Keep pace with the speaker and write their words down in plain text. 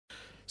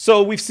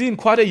So we've seen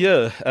quite a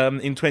year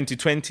in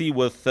 2020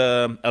 with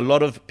a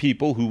lot of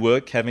people who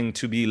work having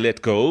to be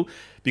let go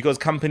because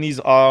companies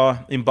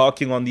are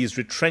embarking on these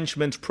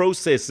retrenchment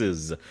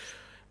processes.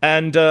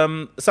 And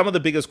some of the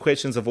biggest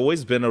questions have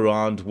always been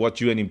around what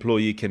you, an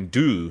employee, can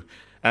do.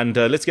 And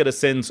let's get a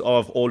sense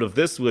of all of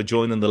this. We're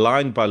joined on the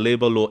line by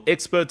labor law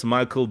expert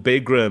Michael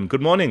Begraim.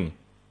 Good morning.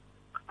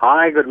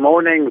 Hi, good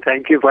morning.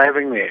 Thank you for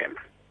having me.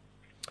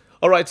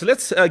 All right, so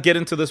let's get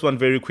into this one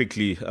very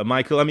quickly,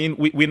 Michael. I mean,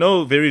 we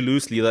know very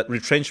loosely that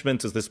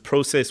retrenchment is this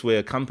process where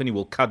a company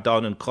will cut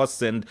down on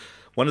costs, and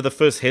one of the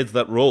first heads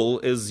that roll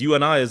is you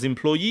and I as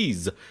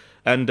employees.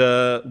 And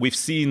we've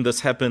seen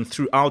this happen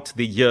throughout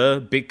the year,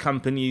 big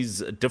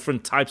companies,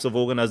 different types of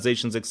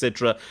organizations,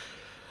 etc.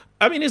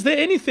 I mean, is there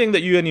anything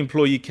that you, an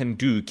employee, can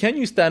do? Can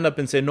you stand up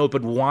and say, no,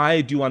 but why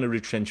do you want to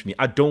retrench me?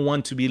 I don't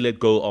want to be let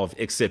go of,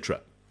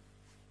 etc.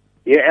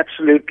 Yeah,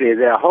 absolutely.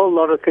 There are a whole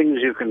lot of things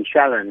you can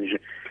challenge.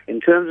 In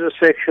terms of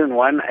Section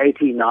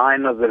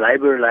 189 of the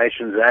Labour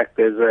Relations Act,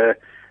 there's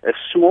a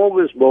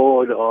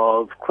smorgasbord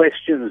of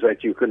questions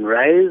that you can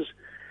raise.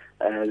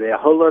 There are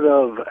a whole lot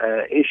of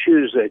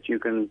issues that you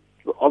can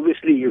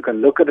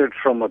look at it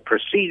from a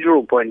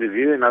procedural point of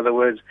view. In other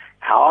words,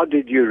 how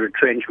did you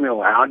retrench me,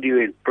 or how do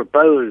you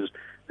propose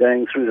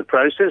going through the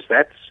process?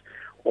 That's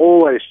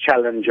always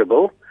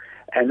challengeable.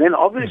 And then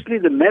obviously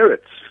the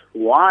merits.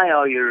 Why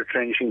are you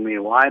retrenching me?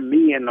 Why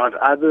me and not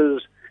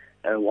others?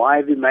 Why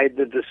have you made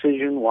the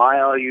decision? Why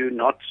are you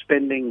not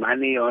spending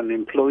money on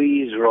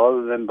employees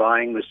rather than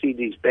buying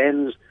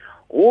Mercedes-Benz?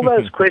 All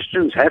those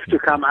questions have to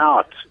come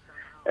out,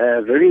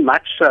 very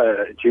much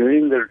so,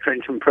 during the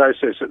retrenchment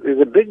process. There's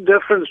a big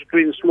difference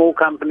between small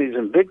companies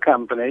and big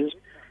companies.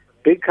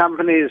 Big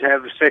companies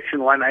have Section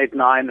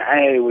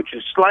 189A, which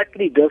is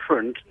slightly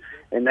different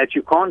in that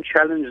you can't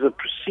challenge the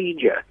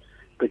procedure,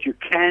 but you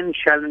can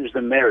challenge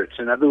the merits.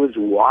 In other words,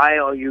 why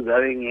are you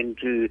going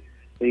into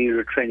the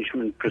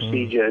retrenchment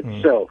procedure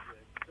itself?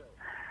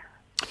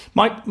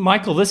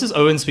 Michael, this is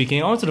Owen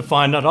speaking. I wanted to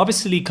find out,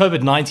 obviously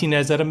COVID-19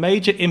 has had a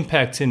major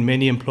impact in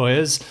many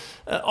employers.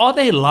 Are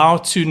they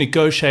allowed to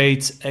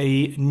negotiate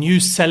a new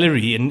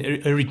salary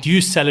and a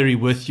reduced salary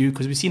with you?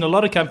 Because we've seen a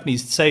lot of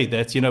companies say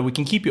that, we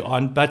can keep you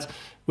on, but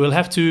we'll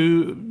have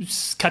to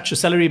cut your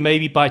salary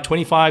maybe by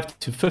 25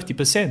 to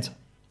 50%.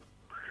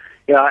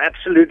 Yeah,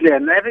 absolutely.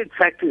 And that, in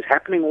fact, is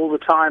happening all the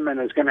time and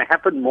is going to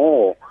happen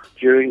more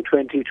during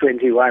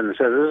 2021.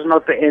 So this is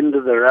not the end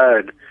of the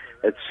road.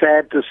 It's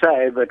sad to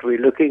say, but we're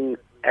looking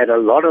at a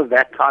lot of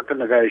that type of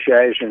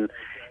negotiation.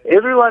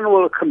 Everyone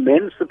will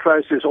commence the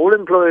process. All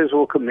employers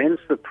will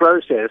commence the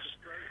process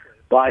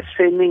by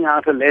sending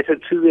out a letter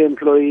to the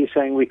employee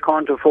saying we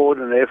can't afford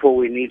and therefore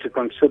we need to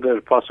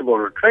consider possible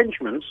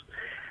retrenchments.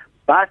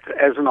 But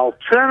as an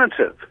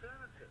alternative,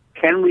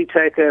 can we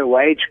take a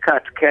wage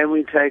cut? Can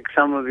we take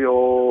some of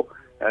your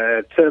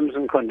terms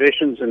and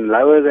conditions and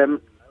lower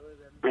them?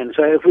 And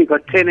so if we've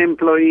got 10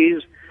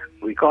 employees,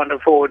 we can't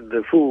afford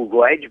the full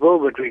wage bill,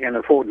 but we can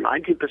afford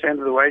 90% of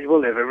the wage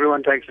bill. If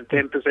everyone takes a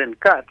 10%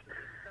 cut,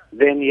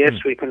 then yes,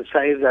 we can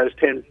save those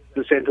 10%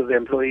 of the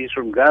employees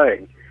from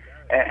going.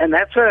 And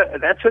that's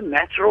a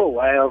natural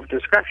way of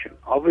discussion,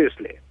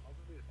 obviously.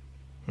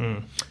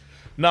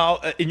 Now,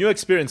 in your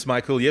experience,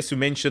 Michael, yes, you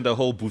mentioned a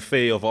whole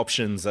buffet of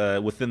options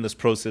within this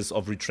process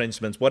of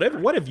retrenchment. What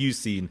have you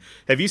seen?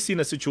 Have you seen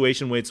a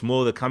situation where it's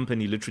more the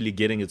company literally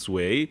getting its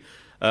way?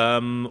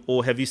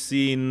 Or have you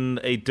seen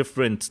a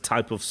different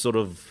type of sort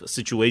of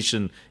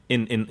situation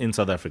in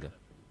South Africa?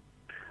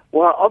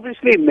 Well,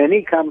 obviously,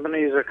 many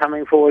companies are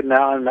coming forward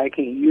now and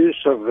making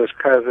use of this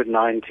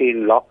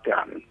COVID-19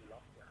 lockdown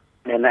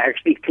and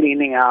actually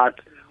cleaning out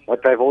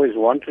what they've always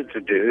wanted to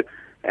do.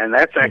 And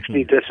that's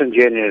actually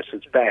disingenuous.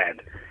 It's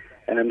bad.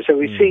 So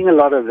we're seeing a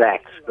lot of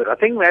that. But I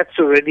think that's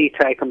already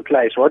taken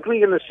place. What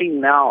we're going to see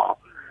now,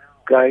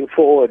 going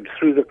forward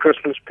through the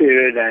Christmas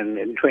period and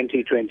in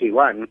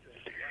 2021,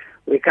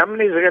 where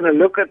companies are going to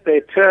look at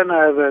their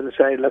turnover and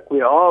say, look,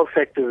 we are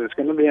affected. It's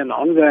going to be an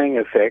ongoing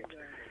effect.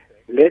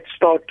 Let's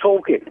start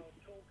talking.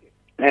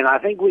 And I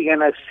think we're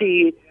going to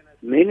see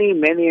many,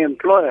 many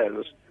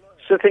employers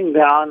sitting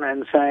down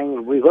and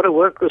saying, we've got to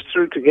work this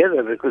through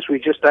together because we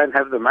just don't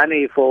have the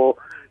money for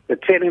the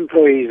 10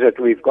 employees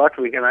that we've got.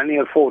 We can only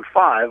afford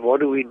 5. What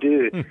do we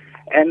do?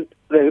 And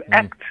the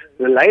Act,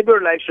 the Labour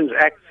Relations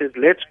Act, says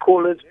let's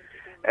call it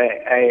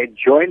a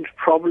joint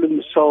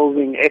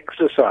problem-solving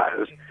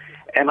exercise.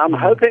 And I'm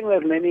hoping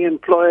that many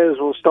employers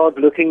will start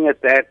looking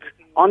at that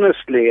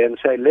honestly and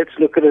say, let's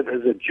look at it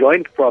as a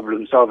joint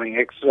problem-solving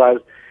exercise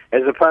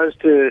as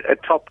opposed to a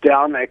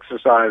top-down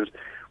exercise.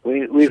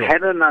 We've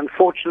had an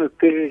unfortunate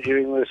period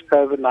during this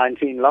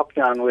COVID-19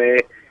 lockdown where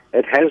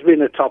it has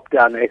been a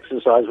top-down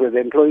exercise where the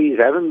employees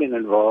haven't been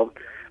involved,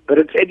 but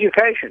it's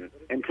education.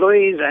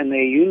 Employees and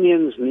their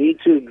unions need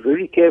to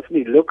very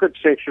carefully look at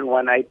Section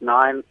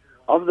 189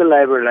 of the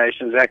Labour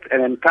Relations Act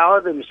and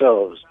empower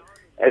themselves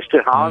as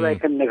to how they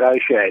can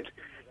negotiate,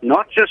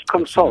 not just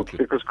consult,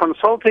 because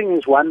consulting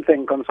is one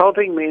thing.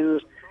 Consulting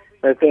means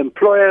that the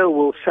employer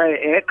will say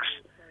X,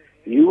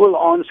 you will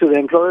answer. The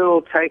employer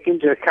will take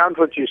into account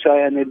what you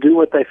say and they do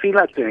what they feel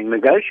like doing.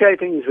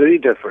 Negotiating is very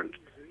different.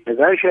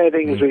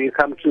 Negotiating is where you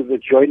come to the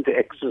joint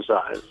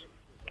exercise.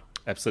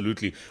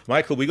 Absolutely.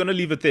 Michael, we're going to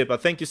leave it there,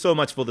 but thank you so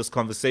much for this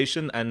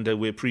conversation, and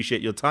we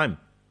appreciate your time.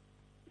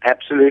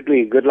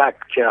 Absolutely. Good luck.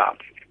 Ciao.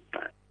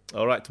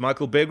 All right,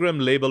 Michael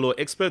Begraim, labor law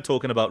expert,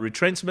 talking about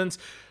retrenchment.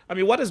 I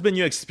mean, what has been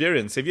your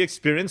experience? Have you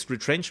experienced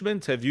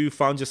retrenchment? Have you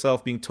found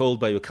yourself being told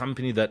by your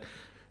company that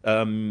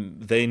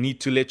they need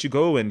to let you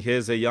go and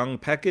here's a young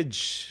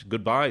package?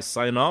 Goodbye,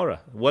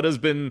 sayonara. What has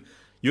been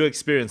your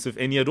experience, if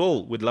any at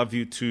all? We'd love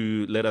you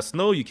to let us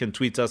know. You can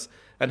tweet us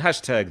and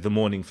hashtag The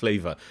Morning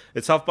Flavor.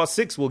 It's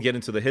 6:30. We'll get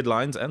into the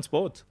headlines and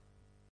sport.